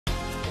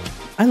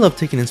I love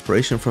taking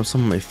inspiration from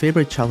some of my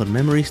favorite childhood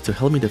memories to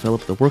help me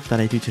develop the work that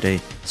I do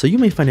today, so you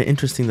may find it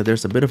interesting that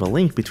there's a bit of a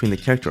link between the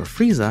character of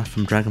Frieza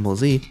from Dragon Ball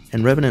Z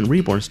and Revenant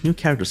Reborn's new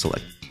character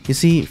select. You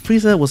see,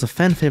 Frieza was a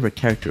fan favorite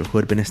character who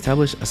had been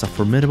established as a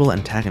formidable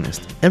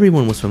antagonist.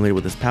 Everyone was familiar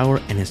with his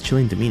power and his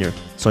chilling demeanor,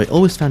 so I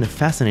always found it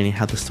fascinating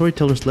how the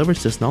storytellers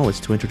leveraged this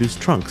knowledge to introduce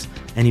Trunks,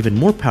 an even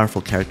more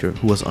powerful character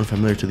who was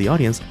unfamiliar to the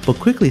audience,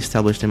 but quickly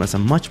established him as a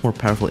much more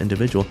powerful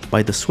individual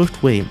by the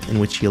swift way in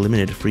which he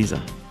eliminated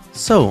Frieza.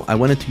 So, I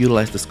wanted to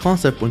utilize this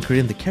concept when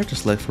creating the character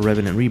select for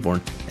Revenant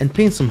Reborn, and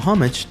paying some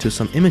homage to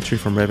some imagery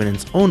from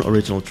Revenant's own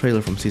original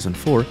trailer from Season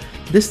 4,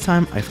 this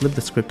time I flipped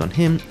the script on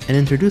him and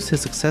introduced his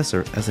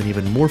successor as an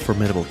even more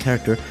formidable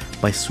character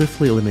by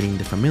swiftly eliminating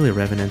the familiar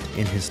Revenant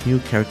in his new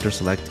character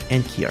select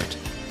and key art.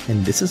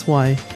 And this is why